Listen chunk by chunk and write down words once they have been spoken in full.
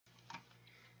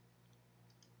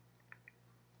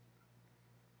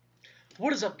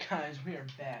What is up, guys? We are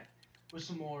back with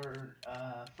some more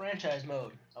franchise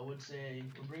mode. I would say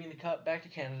we're bringing the cup back to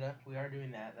Canada. We are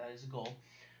doing that. That is the goal.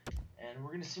 And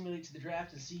we're going to simulate to the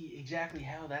draft and see exactly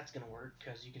how that's going to work,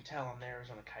 because you can tell I'm the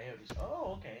Arizona Coyotes.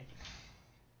 Oh, okay.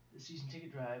 The season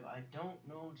ticket drive. I don't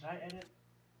know. Did I edit?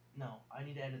 No. I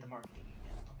need to edit the marketing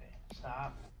again. Okay.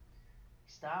 Stop.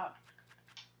 Stop.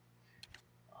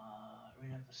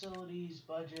 Arena facilities,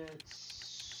 budgets.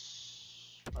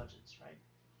 Budgets, right?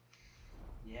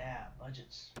 Yeah,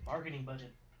 budgets. Marketing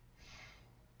budget.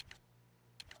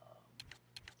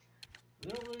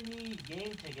 We don't really need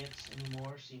game tickets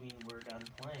anymore, seeming we're done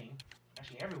playing.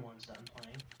 Actually, everyone's done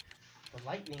playing. The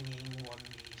Lightning won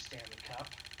the Stanley Cup.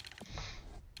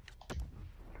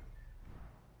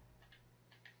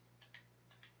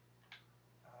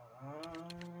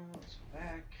 Let's go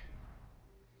back.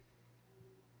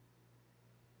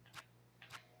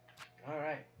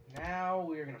 Alright, now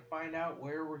we're going to find out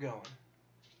where we're going.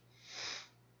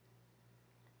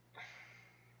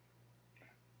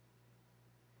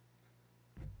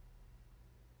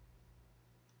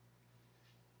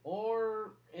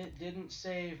 Or it didn't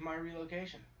save my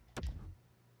relocation.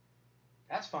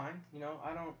 That's fine. You know,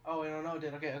 I don't... Oh, I don't know it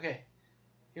did. Okay.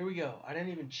 Here we go. I didn't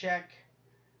even check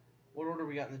what order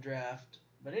we got in the draft.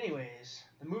 But anyways,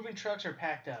 the moving trucks are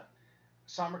packed up.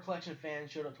 Summer Collection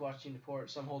fans showed up to watch Team Deport.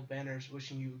 Some hold banners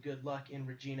wishing you good luck in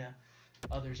Regina.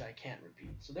 Others I can't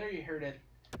repeat. So there you heard it.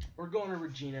 We're going to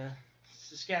Regina,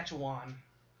 Saskatchewan.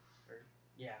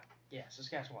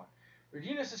 Saskatchewan.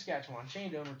 Regina, Saskatchewan.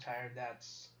 Shane Doan retired.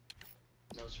 That's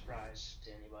no surprise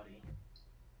to anybody.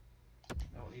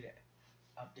 I don't need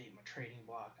to update my trading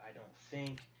block, I don't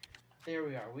think. There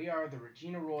we are. We are the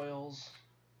Regina Royals.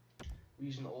 We're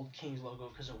using the old Kings logo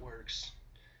because it works.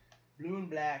 Blue and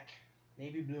black.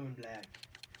 Navy blue and black.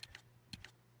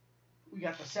 We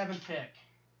got the 7th pick.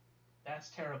 That's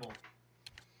terrible.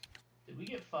 Did we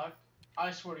get fucked? I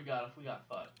swear to God if we got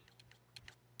fucked.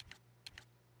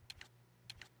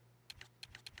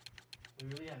 We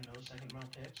really have no second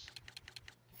round picks?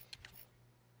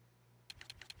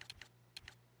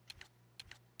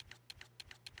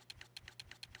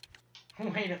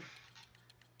 Wait a...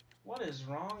 What is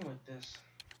wrong with this?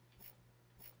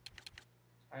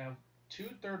 I have 2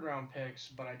 third-round picks,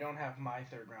 but I don't have my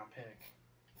third-round pick.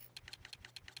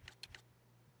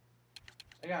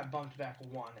 I got bumped back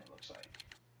 1, it looks like.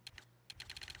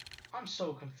 I'm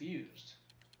so confused.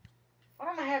 Why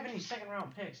don't I have any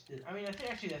second-round picks? I mean, I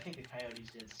think the Coyotes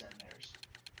did send theirs.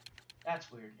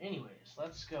 That's weird. Anyways,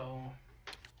 let's go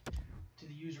to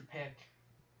the user pick.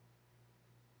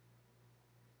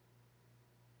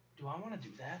 Do I want to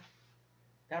do that?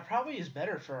 That probably is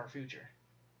better for our future.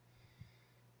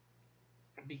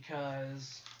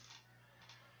 Because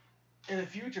in the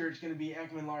future, it's going to be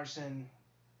Ekman, Larson,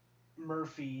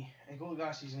 Murphy, and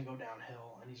Goligoski's going to go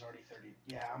downhill, and he's already 30.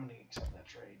 Yeah, I'm going to accept that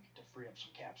trade to free up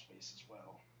some cap space as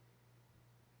well.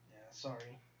 Yeah,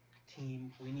 sorry,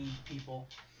 team. We need people.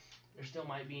 There still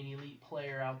might be an elite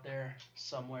player out there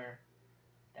somewhere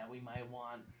that we might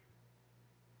want.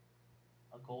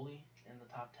 A goalie in the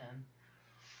top 10.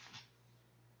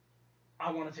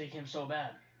 I want to take him so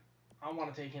bad.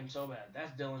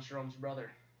 That's Dylan Strome's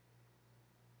brother.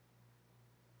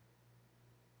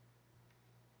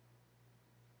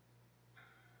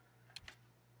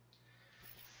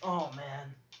 Oh,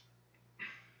 man.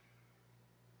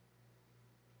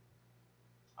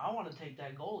 I want to take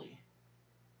that goalie.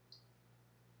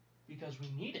 Because we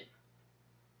need it.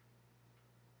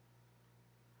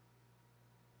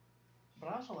 But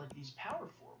I also like these power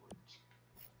forwards.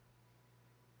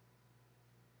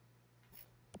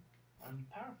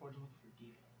 Power forwards looking for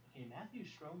defense. Okay, Matthew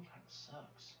Strome kind of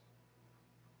sucks.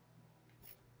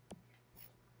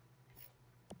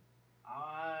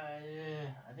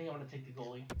 I think I'm going to take the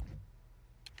goalie.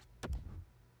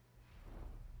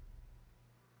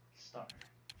 Starter.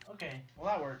 Okay, well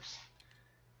that works.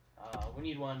 We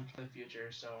need one for the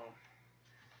future, so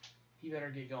he better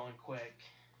get going quick,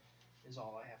 is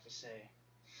all I have to say.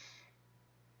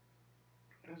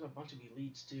 There's a bunch of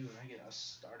elites too, and I get us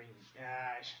starting.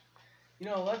 Gosh. You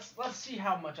know, let's see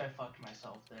how much I fucked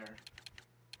myself there.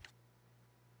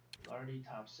 Lardy,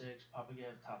 top 6.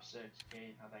 Papagev, top 6.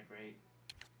 Okay, not that great.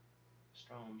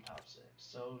 Strome, top 6.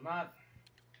 So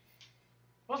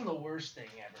wasn't the worst thing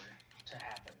ever to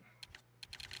happen.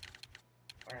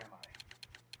 Where am I?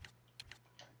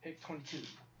 Pick 22.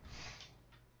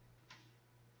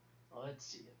 Well, let's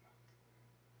see it.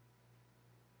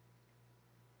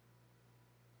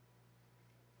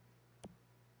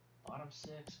 Bottom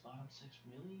 6,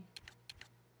 really?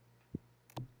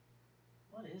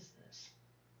 What is this?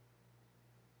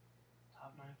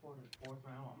 Top 9 forward in the 4th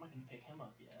round. I'm not going to pick him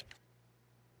up yet.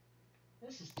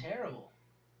 This is terrible.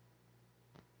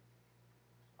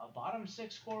 A bottom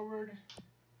 6 forward.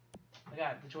 I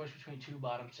got the choice between 2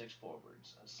 bottom 6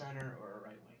 forwards, a center or a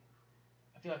right wing.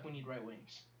 I feel like we need right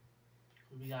wings.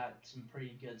 We got some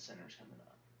pretty good centers coming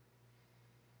up.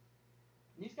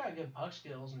 And he's got good puck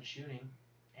skills and shooting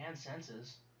and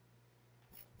senses.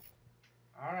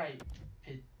 All right,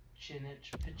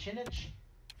 Pickinich.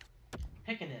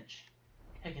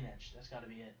 That's got to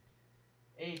be it.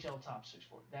 AHL top 6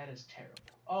 forward. That is terrible.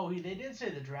 Oh, they did say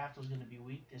the draft was going to be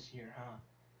weak this year, huh?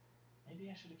 Maybe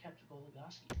I should have kept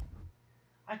Goligoski.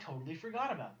 I totally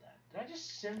forgot about that. Did I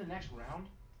just send the next round?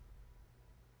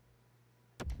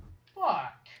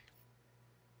 Fuck!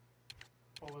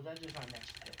 Or was that just my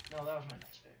next pick? No, that was my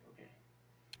next pick. Okay.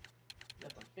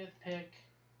 Got the 5th pick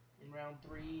in round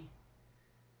 3.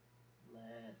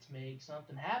 Let's make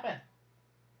something happen.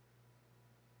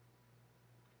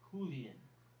 Hooliman.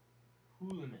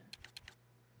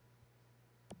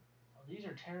 Oh, these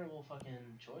are terrible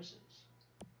fucking choices.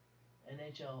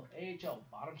 AHL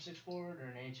bottom 6 forward or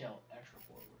an AHL extra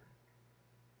forward?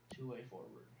 2-way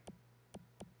forward.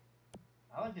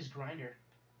 I like this grinder.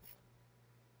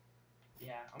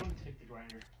 Yeah, I'm going to take the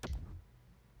grinder.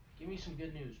 Give me some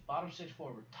good news. Bottom 6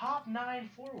 forward. Top 9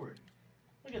 forward.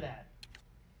 Look at that.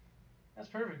 That's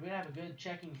perfect. We'd have a good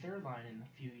checking 3rd line in a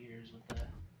few years with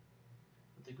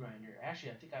the grinder.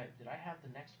 Actually, I think did I have the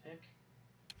next pick?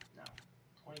 No.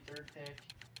 23rd pick.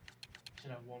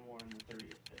 Should have one more in the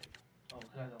 30th pick. Oh,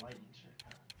 because I have the lightning strike,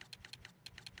 huh?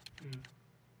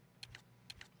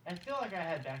 I feel like I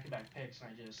had back-to-back picks and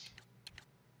I just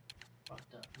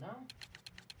fucked up. No?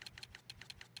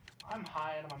 I'm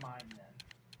high out of my mind then.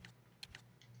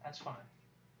 That's fine.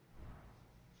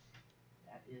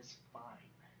 That is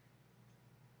fine.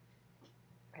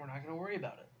 We're not going to worry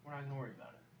about it.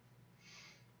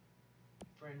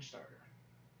 Fringe starter.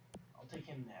 I'll take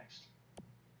him next.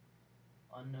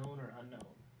 Unknown or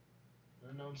unknown?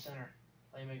 Unknown center.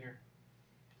 Playmaker.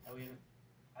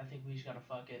 I think we just got to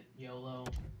fuck it. YOLO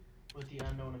with the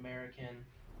unknown American.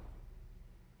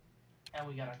 And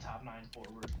we got a top 9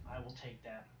 forward. I will take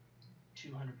that.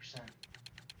 200%.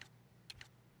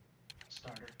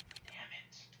 Starter. Damn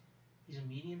it. He's a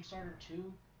medium starter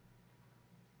too?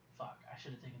 Fuck, I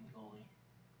should have taken the goalie.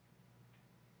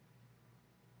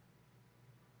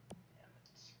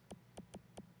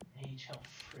 Damn it. AHL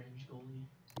fringe goalie.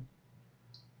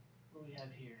 What do we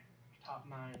have here? Top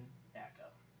 9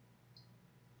 backup.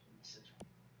 In the 6th one.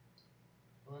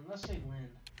 Well then let's say Lynn.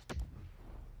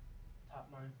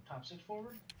 Top 6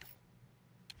 forward?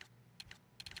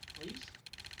 Please?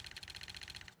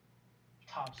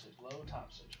 Top 6 forward,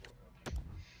 okay.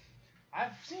 I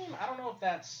don't know if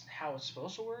that's how it's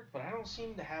supposed to work, but I don't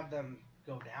seem to have them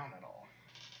go down at all.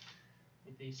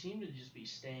 Like they seem to just be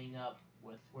staying up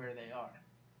with where they are.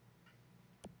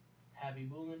 Happy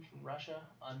Bulin from Russia,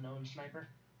 unknown sniper.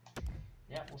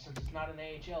 Yeah, well since it's not an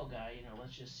AHL guy,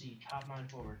 let's just see top 9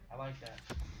 forward. I like that.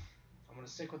 I'm going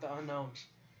to stick with the unknowns.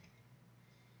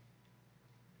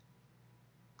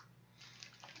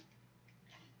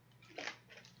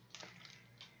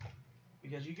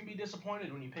 Because you can be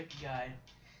disappointed when you pick a guy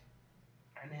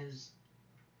and his,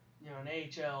 an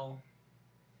AHL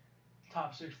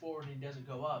top 6 forward and he doesn't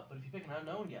go up. But if you pick an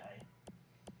unknown guy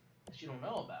that you don't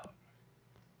know about,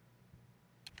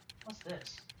 what's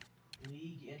this?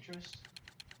 League interest?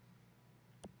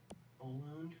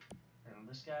 Olund? I don't know,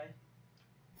 this guy?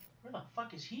 Where the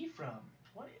fuck is he from?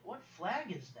 What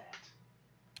flag is that?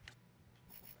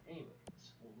 Anyways,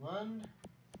 Lund.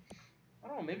 I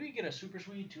don't know, maybe we get a super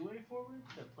sweet 2-way forward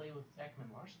to play with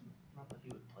Ekman Larson. Not that he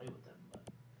would play with them,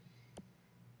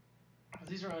 but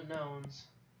these are unknowns.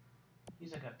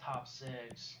 He's like a top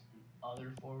 6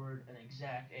 other forward, an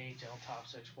exact AHL top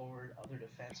 6 forward, other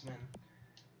defenseman.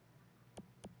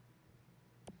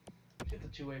 Get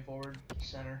the 2-way forward,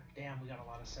 center. Damn, we got a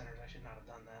lot of centers. I should not have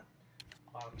done that.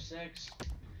 Bottom 6.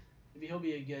 Maybe he'll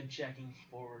be a good checking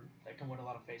forward that can win a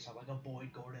lot of faceoffs, like a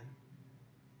Boyd Gordon.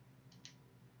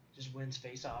 Just wins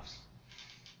faceoffs.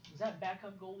 Is that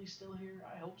backup goalie still here?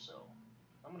 I hope so.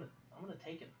 I'm gonna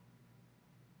take him.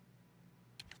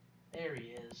 There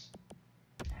he is.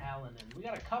 Hallinan. We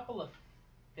got a couple of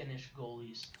Finnish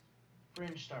goalies.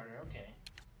 Fringe starter, okay.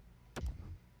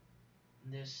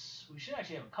 We should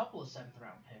actually have a couple of 7th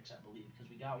round picks, I believe, because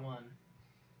we got one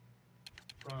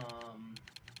from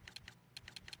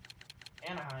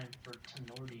Anaheim for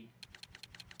Tenorti.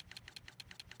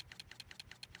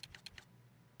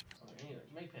 So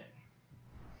anyways, make pick.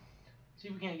 See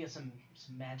if we can't get some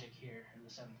magic here in the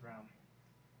 7th round.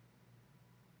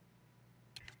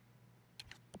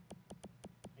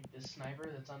 Make this sniper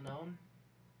that's unknown?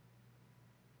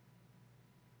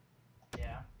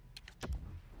 Yeah.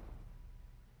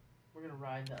 We're going to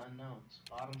ride the unknowns.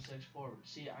 Bottom 6 forward.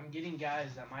 See, I'm getting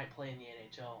guys that might play in the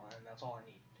NHL, and that's all I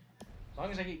need. As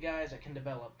long as I get guys that can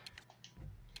develop,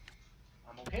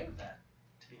 I'm okay with that,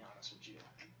 to be honest with you.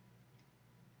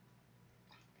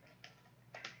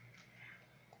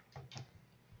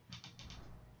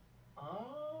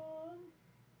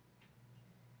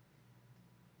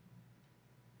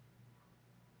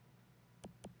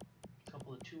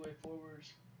 Couple of two-way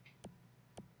forwards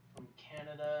from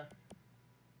Canada.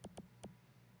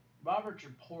 Robert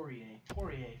or Poirier?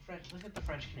 Poirier, French. Look at the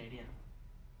French Canadian.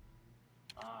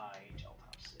 HL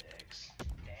top 6.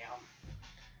 Damn.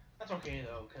 That's okay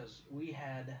though, because we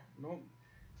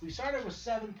started with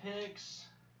 7 picks.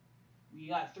 We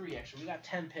got 3 extra. We got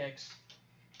 10 picks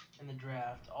in the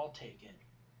draft. I'll take it.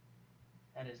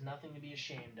 That is nothing to be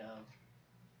ashamed of.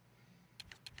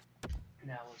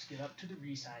 Now let's get up to the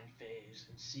re-sign phase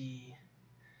and see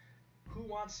who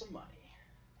wants some money.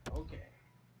 Okay.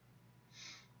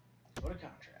 Go to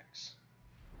contracts.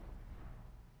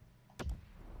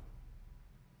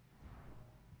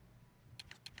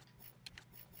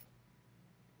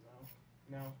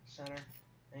 No, center.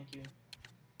 Thank you.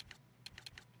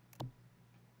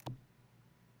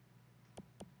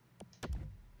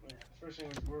 Yeah, first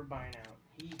thing we're buying out.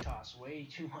 He costs way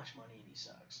too much money and he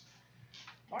sucks.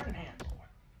 Martin Handel.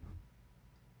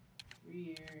 3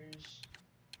 years,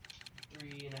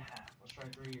 3.5. Let's try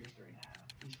 3 years,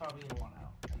 3.5. He's probably gonna want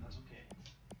out, and that's okay.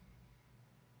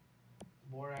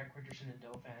 Borak, Richardson, and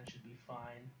Dauphin should be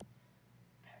fine.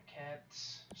 Paquette,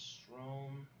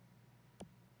 Strome.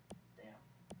 Damn.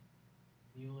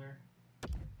 Mueller.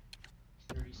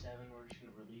 37. We're just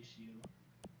gonna release you.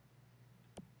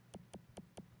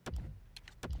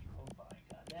 Hope I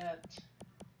got that.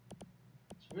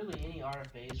 It's really any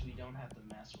RFAs we don't have to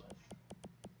mess with.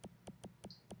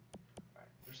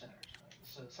 Alright, for centers. Right,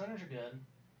 so the centers are good.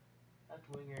 Left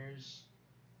wingers.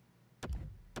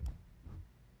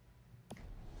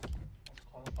 Let's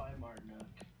qualify Martinuk.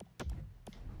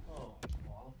 Oh,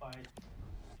 qualified.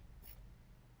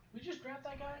 We just draft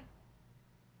that guy?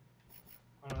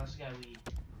 Oh no, that's the guy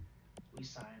we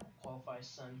signed. We'll qualify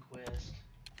Sunquist.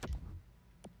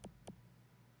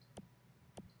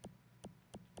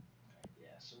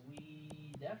 Yeah, so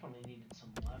we definitely needed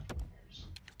some left wingers.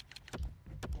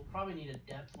 We'll probably need a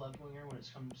depth left winger when it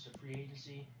comes to free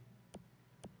agency,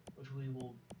 which we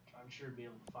will, I'm sure, be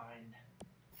able to find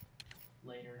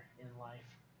later in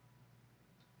life.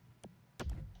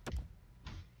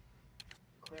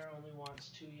 Claire only wants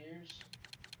 2 years.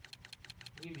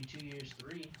 We'll give you 2 years,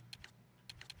 3.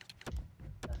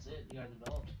 That's it. You gotta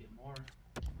develop to get more.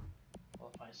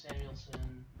 Qualify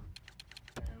Samuelson.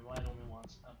 And White only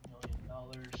wants $1 million.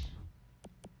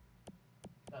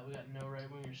 But we got no right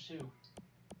wingers too.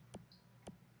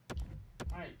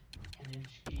 Alright,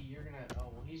 Kaninsky, you're gonna. Oh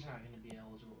well, he's not gonna be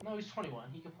eligible. No, he's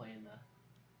 21. He can play in the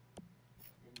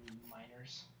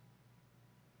minors.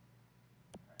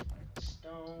 Alright, Michael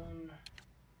Stone.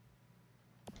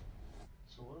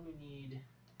 So what do we need?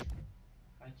 Can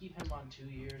I keep him on 2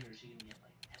 years, or is he gonna get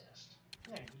like pissed?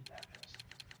 Yeah, I can get that pissed.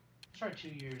 Let's try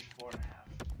 2 years, 4.5.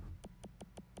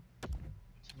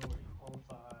 Somebody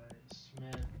qualify.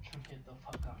 Smith, get the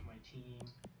fuck off my team.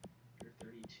 You're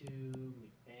 32.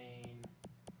 McBain.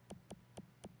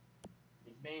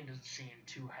 McBain doesn't seem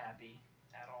too happy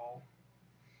at all.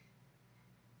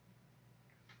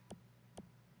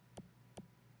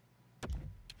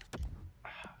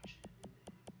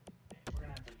 We're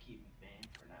gonna have to keep McBain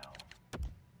for now.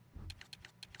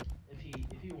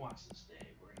 If he wants to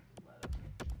stay, we're gonna have to let him.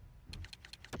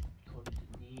 Cody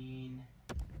Deneen.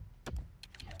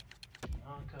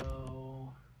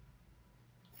 Bianco.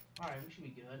 Alright, we should be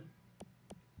good.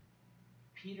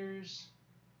 Peters.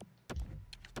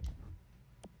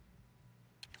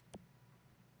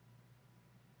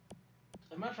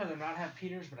 I'd much rather not have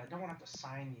Peters, but I don't want to have to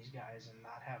sign these guys and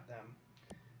not have them.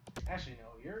 Actually,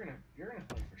 no, you're gonna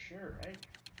play for sure, right?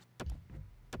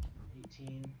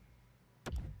 18.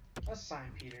 Let's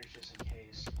sign Peters just in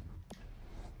case.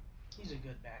 He's a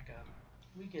good backup.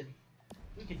 We could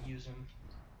use him.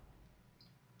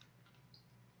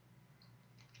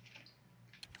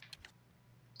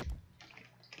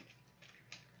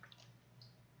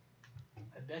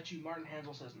 I bet you Martin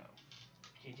Hansel says no.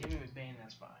 Okay, Timmy McBain,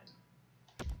 that's fine.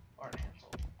 Martin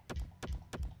Hansel.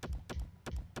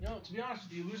 You know, to be honest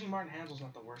with you, losing Martin Hansel's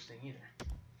not the worst thing either.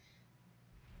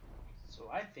 So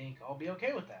I think I'll be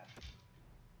okay with that.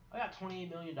 I got $28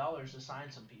 million to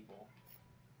sign some people.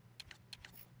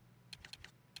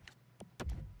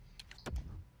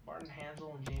 Martin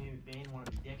Hansel and Jamie McBain want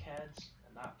to be dickheads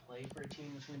and not play for a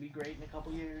team that's going to be great in a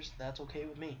couple years, that's okay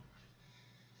with me.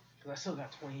 Because I still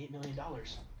got $28 million.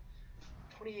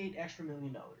 $28 extra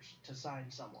million to sign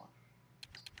someone.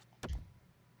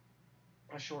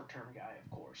 A short-term guy,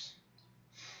 of course.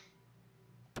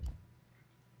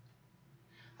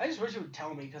 I just wish it would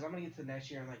tell me, because I'm going to get to the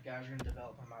next year and like guys are going to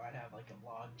develop him. I might have like a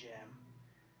log jam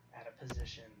at a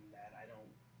position that I don't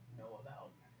know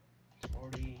about.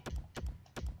 Already,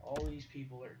 all these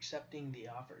people are accepting the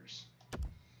offers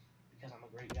because I'm a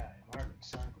great guy. Martin,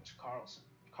 Sundqvist, Carlson.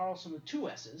 Carlson with 2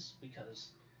 S's because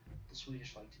the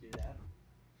Swedish like to do that.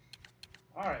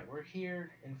 Alright, we're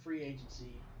here in free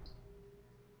agency.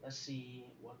 Let's see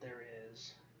what there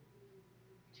is.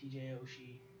 TJ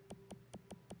Oshie.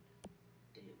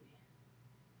 Daily.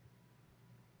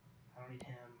 I don't need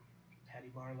him. Patty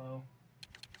Marlowe.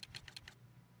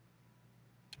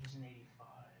 He's an 85.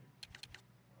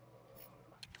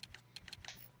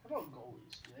 How about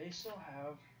goalies? Do they still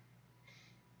have...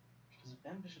 Because if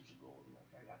Ben Bishop's a goalie, like,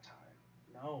 I got time.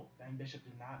 No, Ben Bishop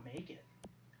did not make it.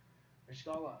 Rich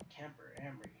Gala, Kemper,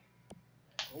 Emery.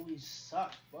 Goalies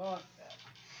suck. Fuck that.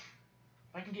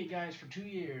 If I can get guys for 2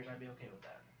 years, I'd be okay with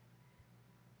that.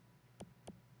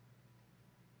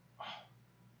 Oh,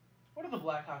 what are the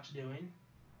Blackhawks doing?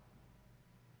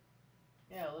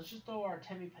 Yeah, let's just throw our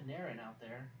Temi Panarin out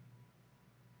there.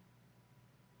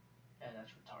 Yeah,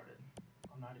 that's retarded.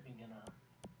 I'm not even gonna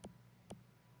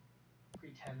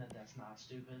pretend that that's not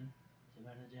stupid.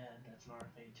 Zibanejad, that's an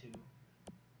RFA 2.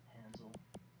 Hansel.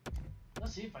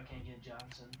 Let's see if I can't get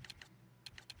Johnson.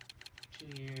 2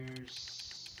 years,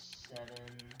 7.75.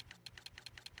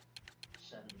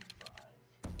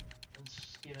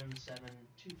 Let's give him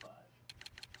 7.25.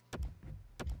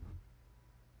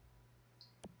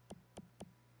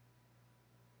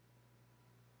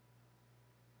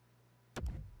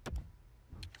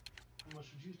 How much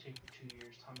would you take for 2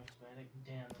 years, Thomas Vanek?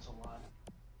 Damn, that's a lot.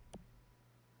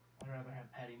 I'd rather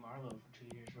have Patty Marlowe for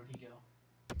 2 years. Where'd he go?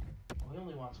 Well, he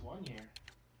only wants 1 year.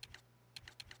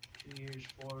 2 years,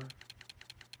 4,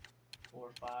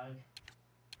 5.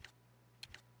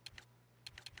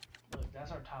 Look,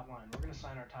 that's our top line. We're gonna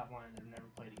sign our top line that never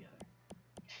play together.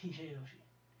 TJ Oshie.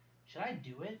 Should I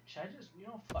do it? Should I just,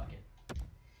 fuck it.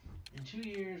 In 2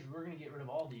 years, we're gonna get rid of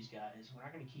all these guys. We're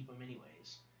not gonna keep them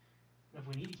anyways. And if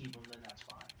we need to keep them, then that's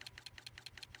fine.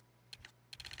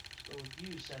 Let's go with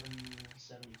you,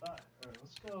 7.75. Or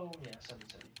let's go,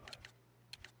 7.75.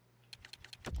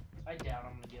 I doubt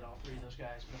I'm gonna get all 3 of those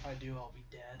guys, but if I do, I'll be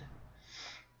dead.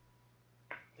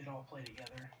 They'd all play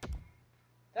together.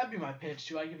 That'd be my pitch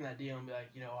too. I'd give him that deal and be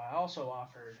like, I also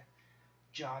offered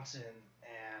Johnson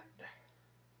and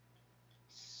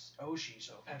Oshie,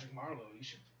 so Patrick Marlowe, you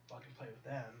should fucking play with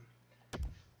them.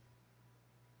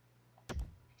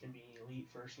 Can be elite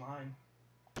first line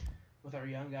with our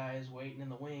young guys waiting in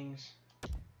the wings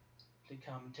to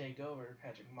come and take over.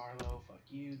 Patrick Marlowe, fuck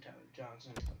you. Tyler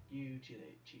Johnson, fuck you.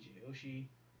 TJ Oshie,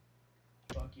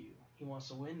 fuck you. He wants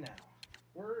to win now.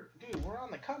 We're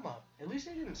on the come up. At least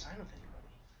they didn't sign with anybody.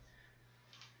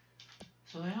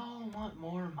 So they all want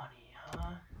more money,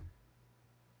 huh?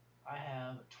 I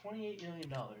have $28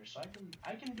 million, so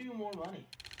I can do more money.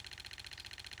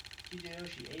 TJ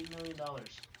Oshie, $8 million.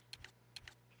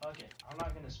 Fuck it. I'm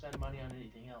not gonna spend money on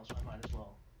anything else, so I might as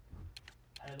well.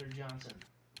 Tyler Johnson.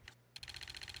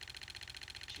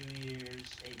 2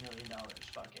 years, $8 million.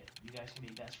 Fuck it. You guys can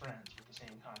be best friends with the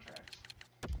same contracts.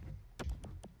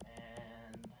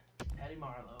 And Patty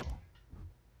Marlowe.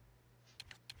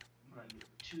 I'm gonna give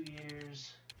it 2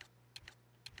 years,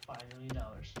 $5 million.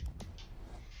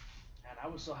 And I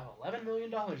would still have $11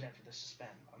 million after this to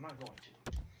spend. I'm not going to.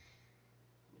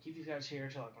 Keep these guys here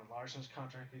until like when Larson's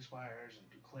contract expires and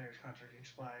Duclair's contract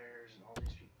expires and all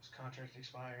these people's contract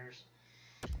expires.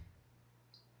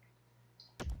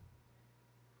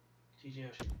 TJ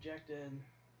Oshie rejected.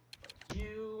 Fuck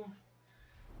you.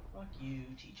 Fuck you,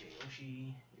 TJ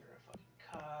Oshie. You're a fucking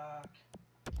cock.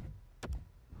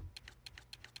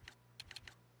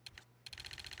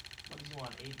 What does he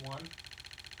want?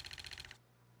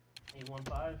 8-1?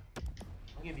 8-1-5?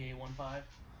 I'll give you 8-1-5.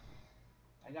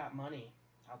 I got money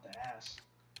out the ass.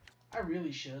 I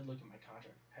really should look at my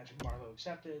contract. Patrick Marlowe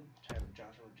accepted. Tyler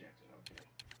Johnson rejected. Okay.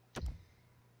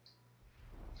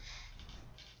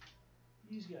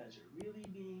 These guys are really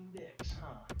being dicks,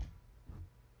 huh?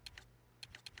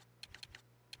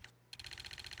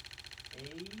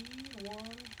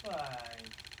 8-1-5.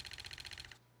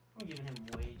 I'm giving him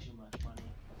way too much money.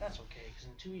 But that's okay, because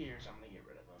in 2 years I'm going to get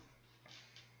rid of him.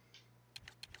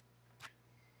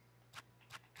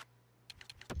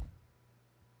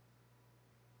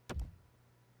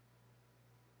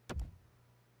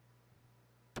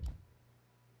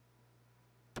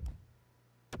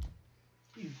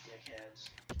 dickheads.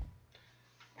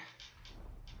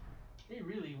 They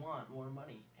really want more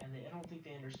money, and I don't think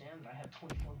they understand that I have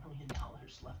 $24 million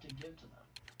left to give to them.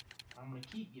 I'm going to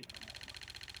keep giving them more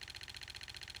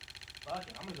money. Fuck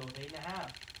it, I'm going to go with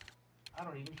 8.5. I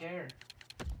don't even care.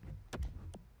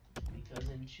 Because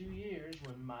in 2 years,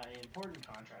 when my important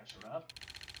contracts are up,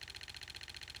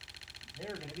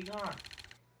 they're going to be gone.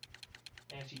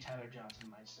 Actually, Tyler Johnson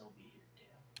might still be here,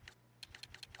 damn.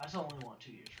 I still only want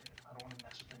 2 years for him. I don't want to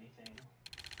mess with anything.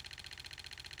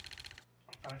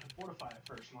 But I can fortify a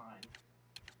first line.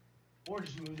 Or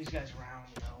just move these guys around,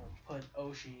 you know, put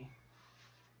Oshie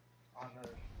on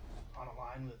a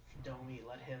line with Domi,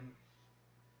 let him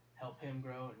help him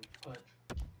grow, and put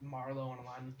Marlowe on a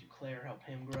line with Duclair, help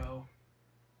him grow.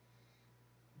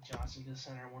 Johnson can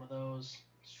center one of those.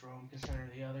 Strome can center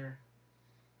the other.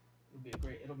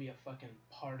 It'll be a fucking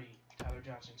party. Tyler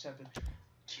Johnson accepted.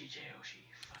 TJ Oshie,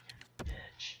 fucking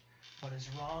bitch. What is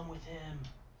wrong with him?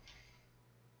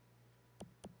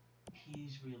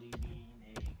 He's really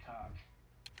being a cock.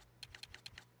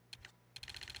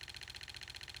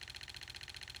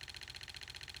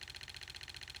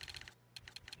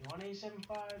 You want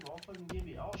A75? I'll fucking give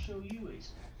you. I'll show you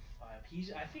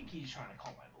A75. I think he's trying to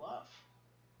call my bluff.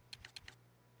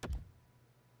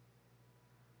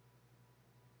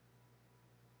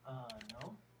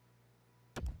 No.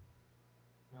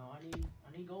 No, I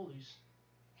need goalies.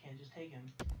 Can't just take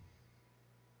him.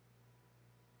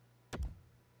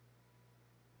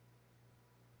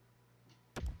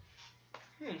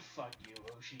 Fuck you,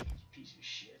 Oshie, you piece of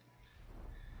shit.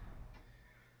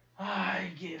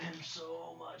 I gave him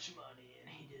so much money and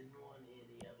he didn't want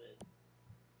any of it.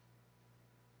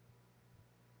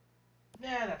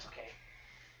 Nah, that's okay.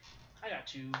 I got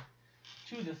 2.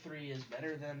 2 to 3 is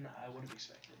better than I would have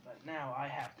expected, but now I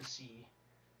have to see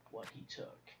what he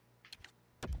took.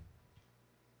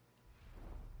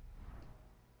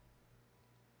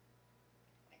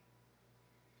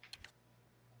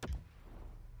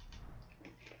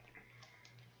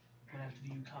 I'm gonna have to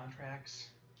view contracts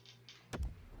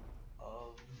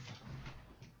of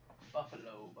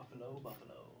Buffalo.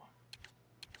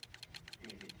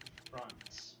 David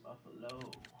Fronts,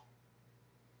 Buffalo.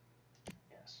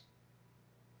 Yes.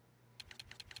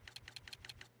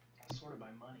 Sorted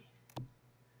by money.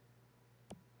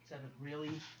 7, really?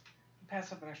 You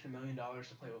pass up an extra $1 million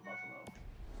to play with Buffalo.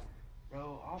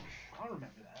 Bro, I'll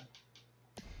remember that.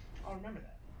 I'll remember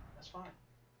that. That's fine.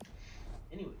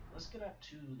 Anyway, let's get up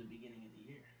to the beginning of the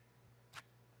year.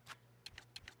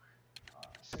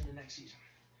 Send to next season.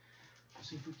 We'll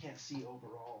see if we can't see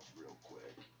overall real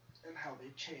quick and how they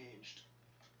changed.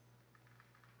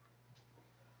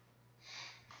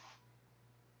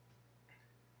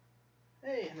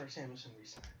 Hey, Henrik Samuelsson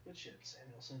resigned. Good shit,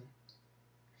 Samuelsson.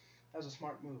 That was a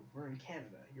smart move. We're in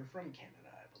Canada. You're from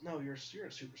Canada. No, you're a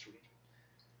super Swede.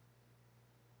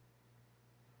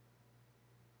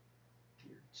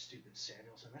 You're stupid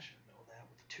Samuelsson. I should have known that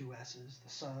with the 2 S's. The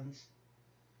Suns.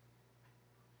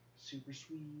 Super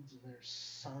Swedes and their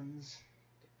sons.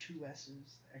 The 2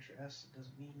 S's. The extra S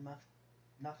doesn't mean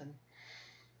nothing.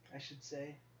 I should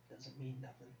say. Doesn't mean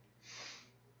nothing.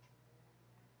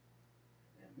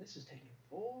 And this is taking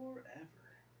forever.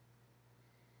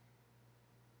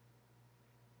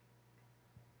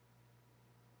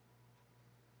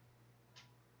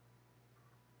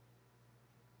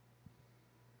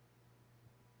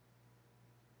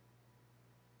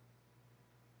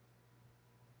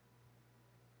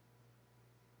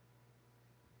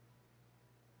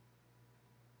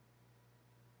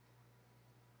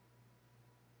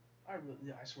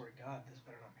 I swear to God, this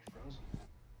better not be frozen.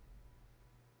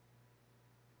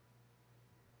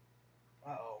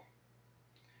 Uh-oh.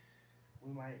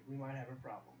 We might have a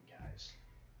problem, guys.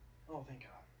 Oh, thank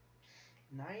God.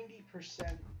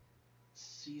 90%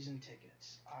 season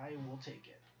tickets. I will take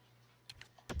it.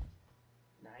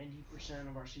 90%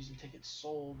 of our season tickets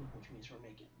sold, which means we're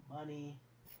making money.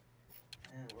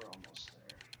 And we're almost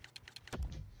there.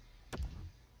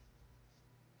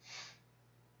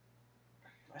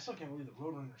 I still can't believe the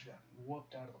Roadrunners got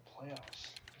whooped out of the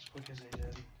playoffs as quick as they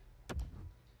did.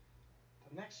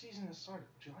 The next season has started.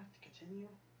 Would you like to continue?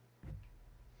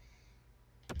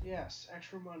 Yes,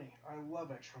 extra money. I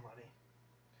love extra money.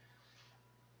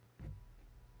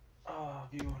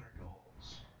 View 100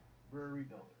 goals. We're a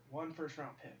rebuilder. 1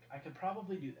 first-round pick. I could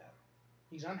probably do that.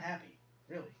 He's unhappy.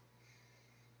 Really.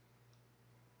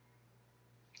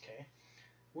 Okay.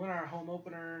 Win our home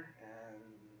opener and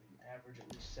average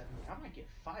at least 70. I might get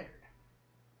fired.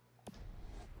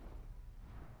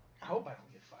 I hope I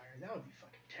don't get fired. That would be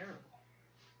fucking terrible.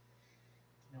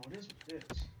 No, it is what it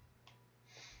is.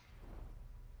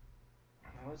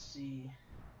 Now let's see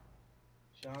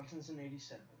Johnson's an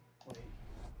 87. Wait.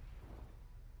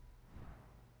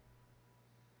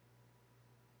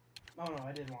 Oh no,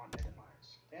 I didn't want Nathan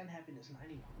Myers. Fan happiness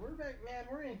 91. We're back, man.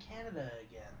 We're in Canada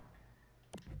again.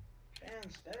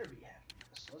 Fans better be happy with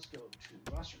this. Let's go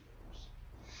to roster moves.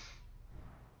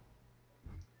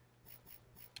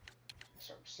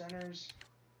 Start with centers.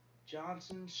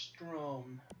 Johnson,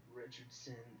 Strome,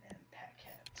 Richardson, and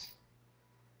Paquette.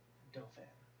 Dauphin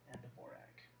and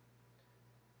Dvorak.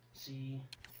 C.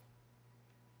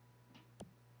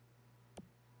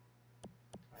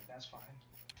 Alright, that's fine.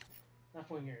 Left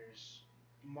wingers.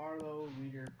 Marlowe,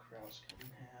 Reeder, Krause,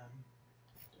 Cunningham.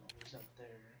 Domi's up there.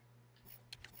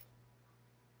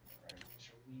 Right wings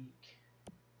are weak.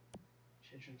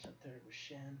 Chitrin's up there with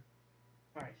Shen.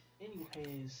 Alright,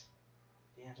 anyways,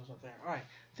 the answer's up there. Alright,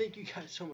 thank you guys so much.